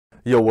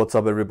Yo, what's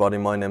up everybody,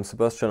 my name's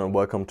Sebastian and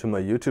welcome to my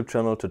YouTube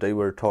channel. Today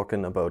we're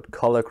talking about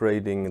color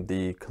grading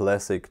the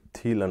classic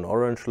teal and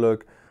orange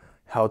look,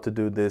 how to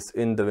do this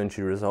in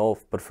DaVinci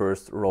Resolve, but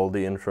first roll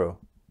the intro.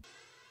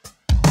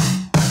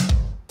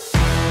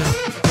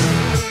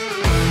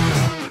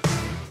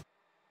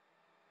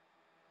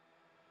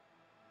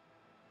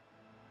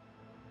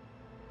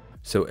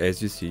 So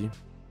as you see,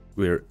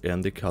 we're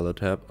in the color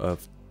tab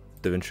of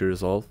DaVinci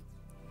Resolve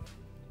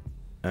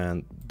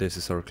and this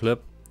is our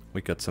clip. We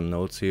got some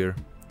nodes here.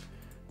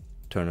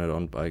 Turn it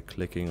on by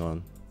clicking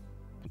on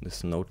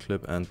this node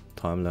clip and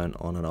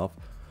timeline on and off.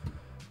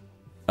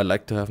 I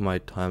like to have my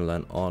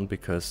timeline on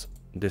because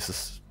this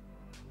is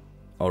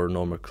our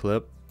normal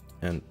clip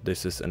and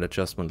this is an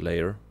adjustment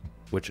layer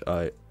which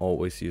I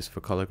always use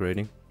for color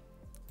grading.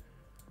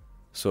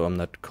 So I'm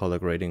not color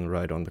grading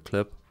right on the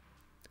clip.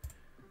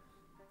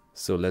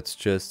 So let's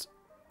just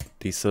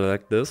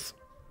deselect this,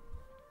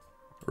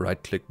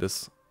 right click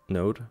this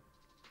node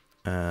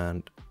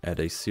and add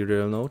a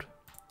serial node,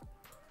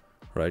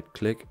 right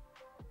click,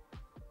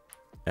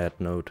 add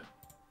node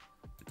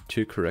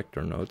to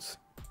corrector nodes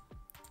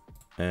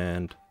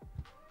and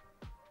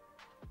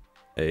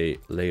a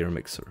layer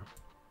mixer.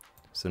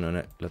 So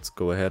now let's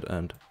go ahead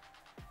and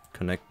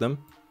connect them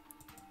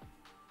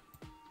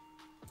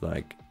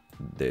like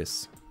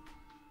this.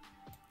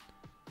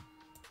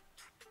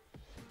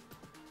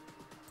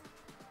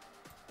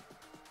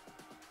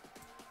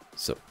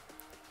 So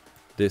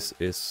this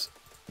is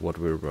what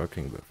we're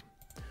working with.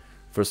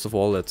 First of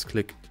all, let's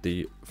click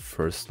the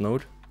first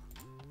node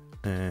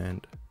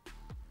and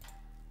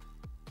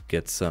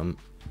get some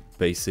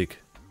basic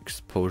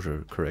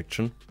exposure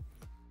correction,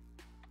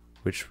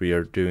 which we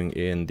are doing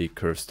in the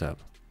curves tab.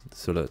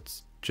 So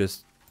let's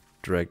just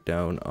drag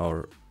down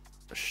our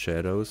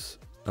shadows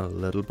a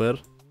little bit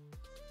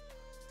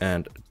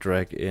and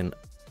drag in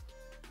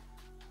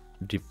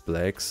the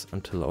blacks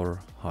until our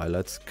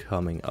highlights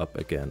coming up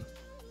again,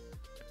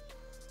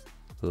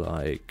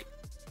 like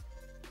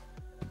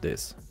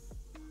this.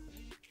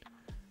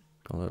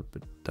 A little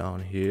bit down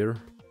here.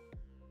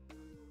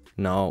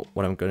 Now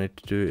what I'm going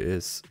to do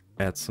is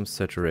add some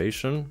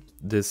saturation.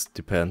 This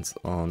depends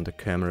on the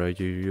camera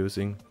you're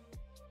using.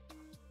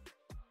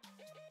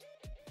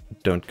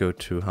 Don't go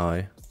too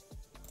high,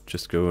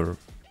 just go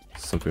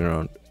something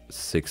around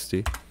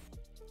 60.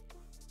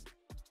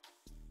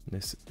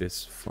 This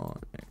is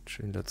fine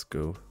actually. Let's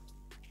go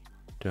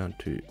down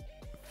to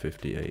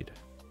 58.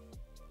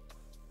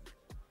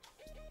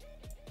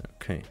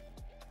 Okay.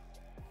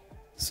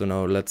 So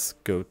now let's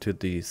go to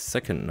the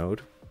second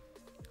node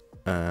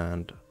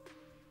and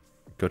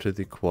go to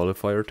the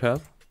qualifier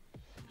tab.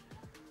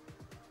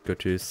 Go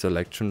to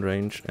selection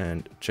range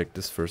and check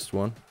this first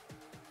one.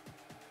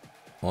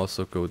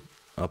 Also go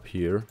up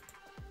here,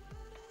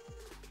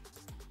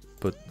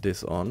 put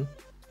this on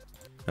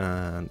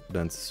and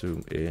then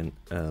zoom in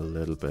a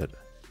little bit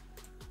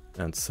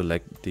and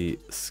select the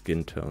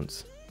skin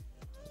tones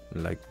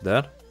like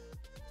that.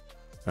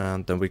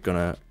 And then we're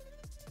gonna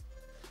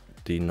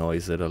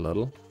denoise it a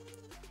little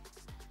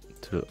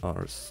till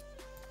our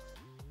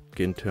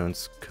skin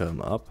tones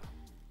come up.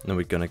 Then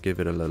we're gonna give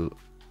it a little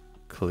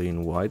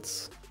clean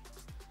whites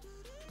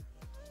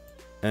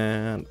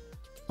and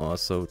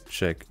also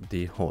check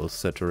the whole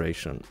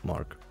saturation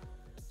mark.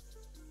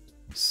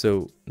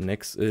 So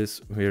next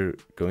is we're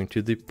going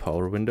to the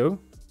power window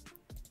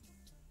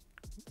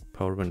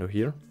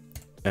here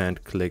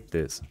and click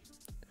this.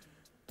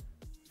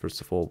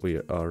 First of all, we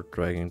are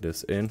dragging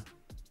this in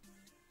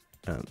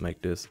and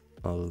make this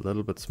a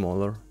little bit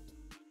smaller.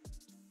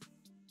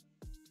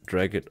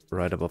 Drag it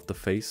right above the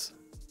face.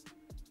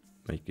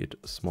 Make it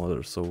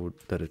smaller so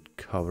that it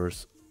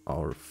covers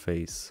our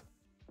face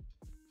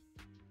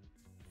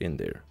in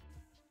there.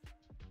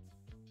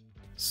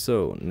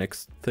 So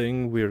next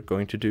thing we're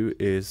going to do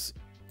is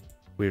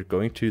we're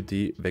going to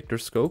the vector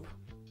scope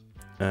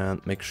and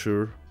make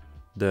sure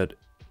that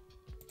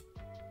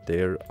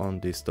there on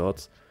these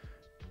dots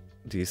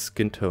the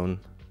skin tone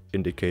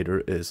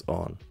indicator is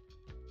on.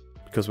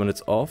 Because when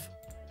it's off,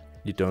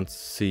 you don't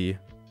see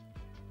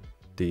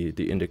the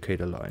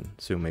indicator line.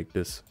 So make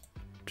this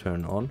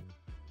turn on.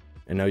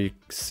 And now you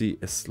see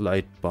a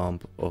slight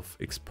bump of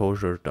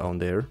exposure down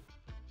there.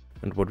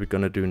 And what we're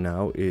gonna do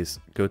now is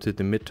go to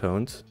the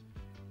midtones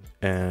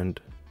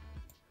and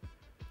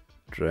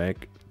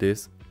drag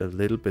this a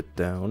little bit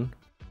down.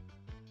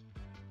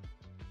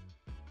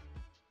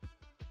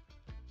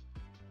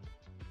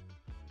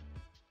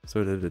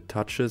 So that it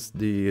touches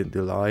the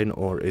line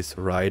or is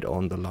right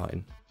on the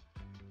line.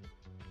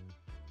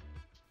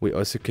 We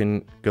also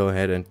can go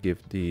ahead and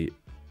give the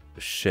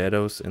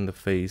shadows in the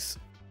face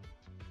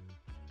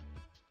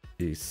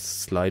a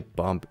slight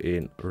bump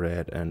in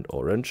red and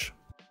orange.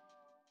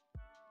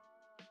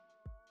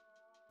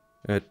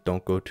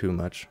 Don't go too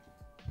much.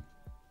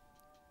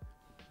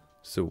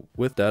 So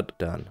with that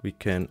done, we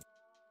can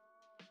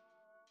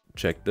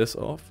check this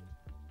off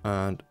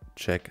and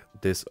check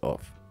this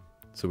off.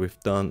 So we've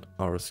done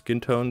our skin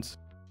tones.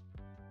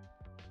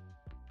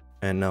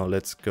 And now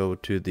let's go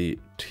to the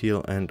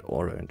teal and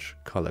orange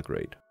color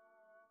grade.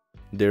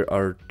 There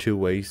are two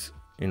ways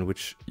in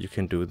which you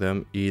can do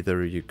them.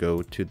 Either you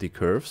go to the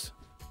curves,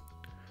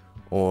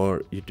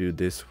 or you do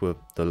this with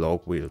the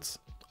log wheels.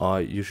 I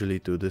usually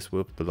do this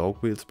with the log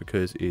wheels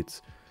because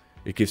it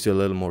gives you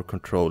a little more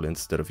control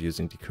instead of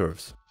using the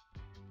curves.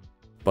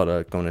 But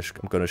I'm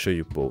gonna show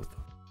you both.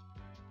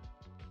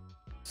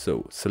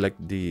 So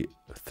select the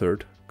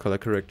third color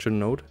correction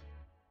node,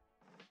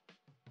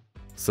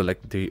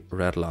 select the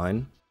red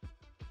line,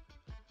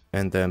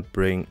 and then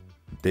bring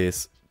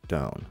this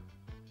down.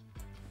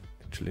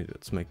 Actually,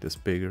 let's make this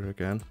bigger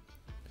again.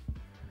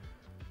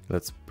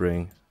 Let's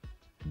bring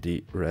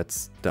the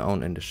reds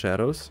down in the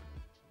shadows,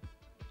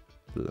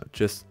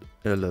 just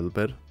a little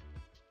bit.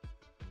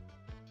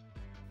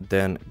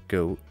 Then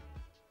go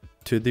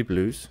to the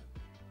blues,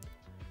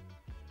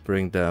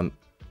 bring them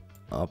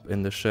up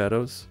in the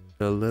shadows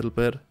a little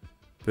bit,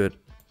 but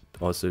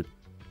also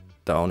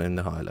down in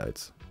the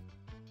highlights.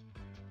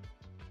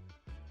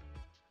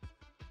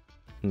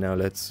 Now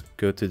let's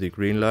go to the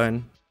green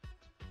line,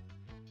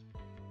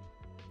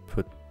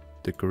 put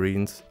the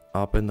greens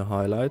up in the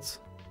highlights,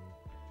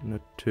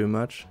 not too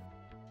much,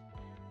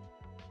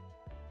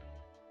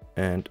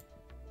 and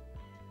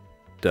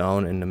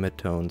down in the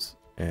midtones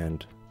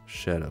and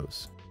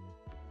shadows.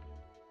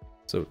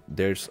 So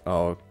there's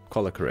our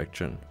color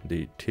correction.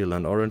 The teal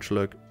and orange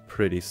look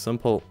pretty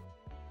simple.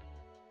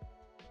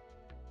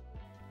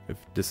 If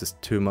this is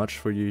too much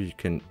for you, you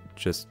can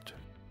just,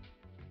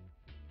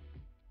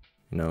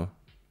 you know,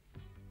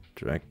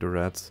 drag the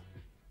reds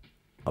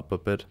up a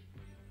bit.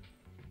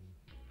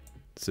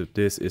 So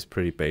this is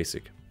pretty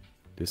basic.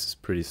 This is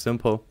pretty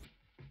simple,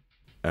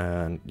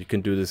 and you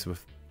can do this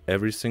with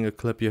every single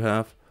clip you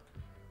have.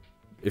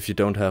 If you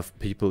don't have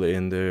people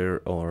in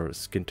there or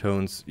skin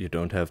tones, you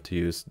don't have to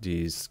use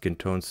the skin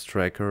tones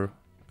tracker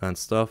and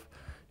stuff.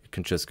 You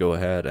can just go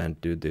ahead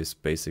and do this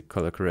basic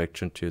color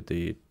correction to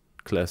the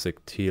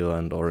classic teal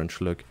and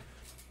orange look.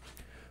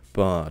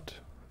 But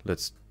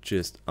let's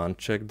just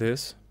uncheck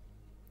this,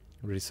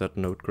 reset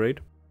node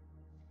grade.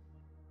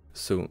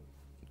 So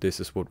this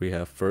is what we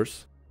have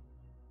first.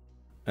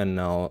 And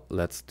now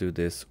let's do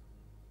this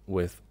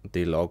with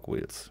the log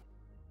wheels.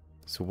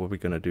 So what we're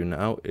gonna do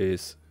now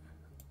is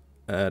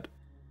add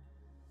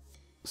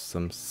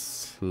some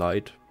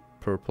slight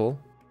purple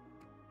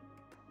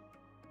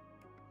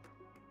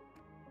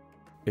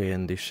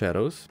in the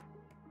shadows.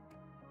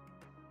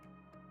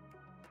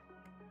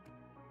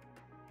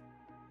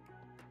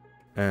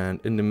 And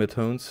in the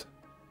midtones,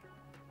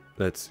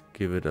 let's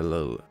give it a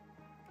little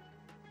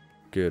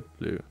good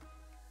blue.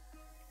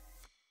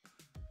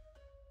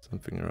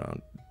 Something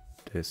around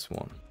this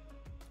one.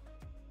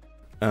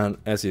 And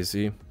as you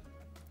see,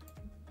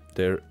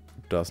 there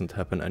doesn't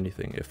happen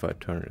anything if I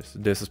turn this.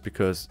 This is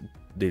because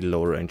the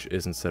low range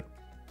isn't set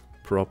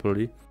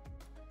properly.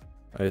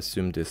 I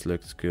assume this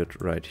looks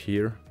good right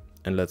here.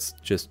 And let's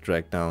just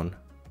drag down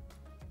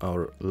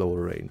our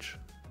lower range.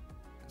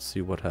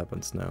 See what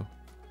happens now.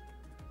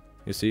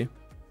 You see?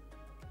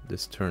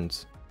 This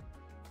turns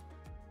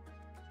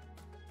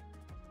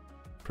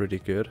pretty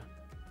good.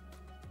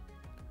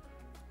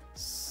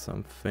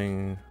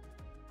 Something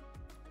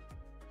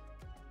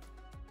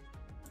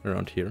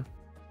around here.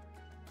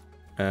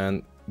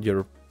 And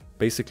you're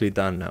basically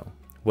done now.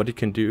 What you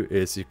can do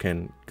is you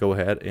can go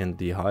ahead in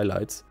the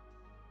highlights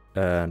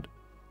and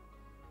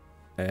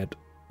add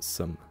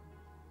some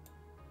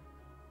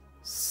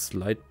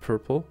slight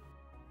purple.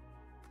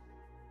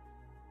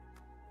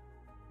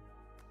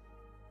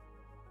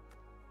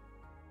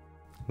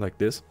 Like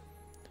this.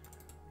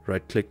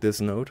 Right click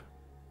this node.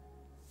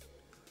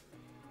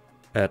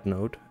 Add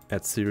node,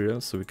 add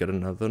serial, so we get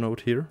another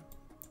node here.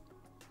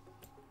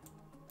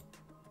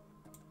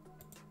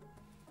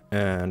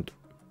 And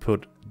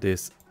put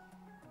this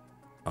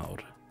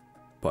out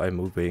by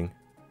moving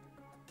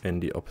in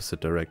the opposite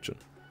direction.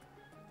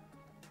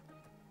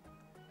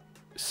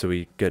 So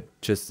we get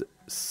just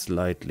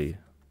slightly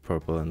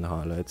purple in the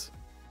highlights.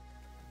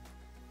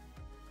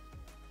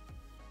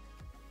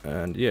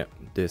 And yeah,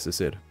 this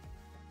is it.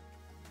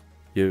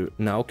 You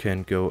now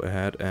can go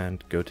ahead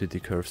and go to the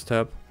curves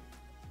tab.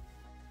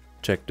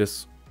 Check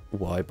this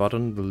Y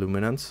button, the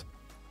luminance.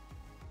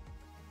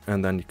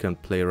 And then you can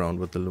play around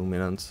with the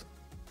luminance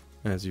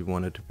as you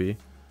want it to be.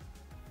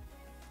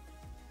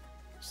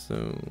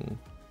 So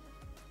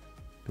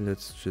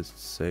let's just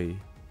say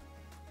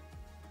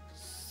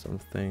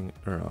something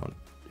around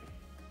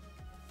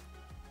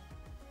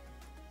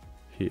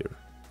here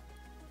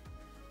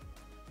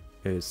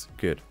is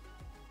good.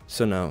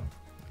 So now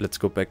let's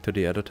go back to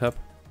the edit tab,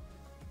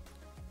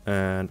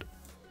 and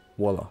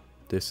voila,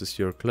 this is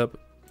your clip,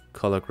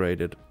 color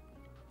graded,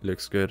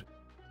 looks good.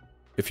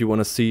 If you want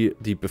to see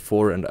the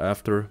before and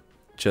after,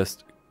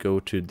 just go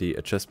to the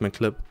adjustment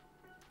clip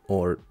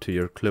or to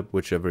your clip,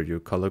 whichever you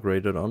color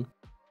graded on,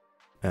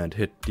 and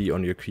hit D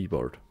on your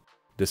keyboard.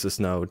 This is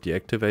now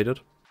deactivated,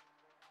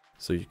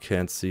 so you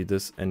can't see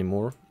this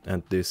anymore,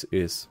 and this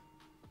is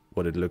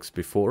what it looks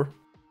before.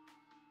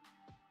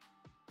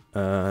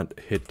 And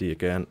hit D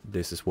again,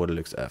 this is what it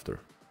looks after.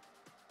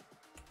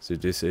 So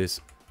this is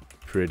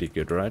pretty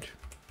good, right?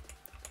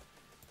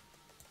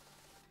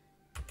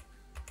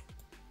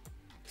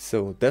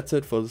 So that's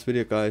it for this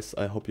video, guys.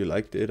 I hope you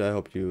liked it. I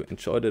hope you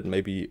enjoyed it.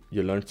 Maybe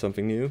you learned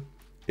something new.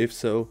 If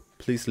so,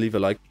 please leave a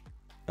like.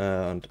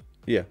 And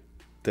yeah,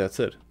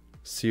 that's it.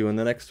 See you in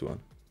the next one.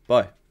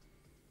 Bye.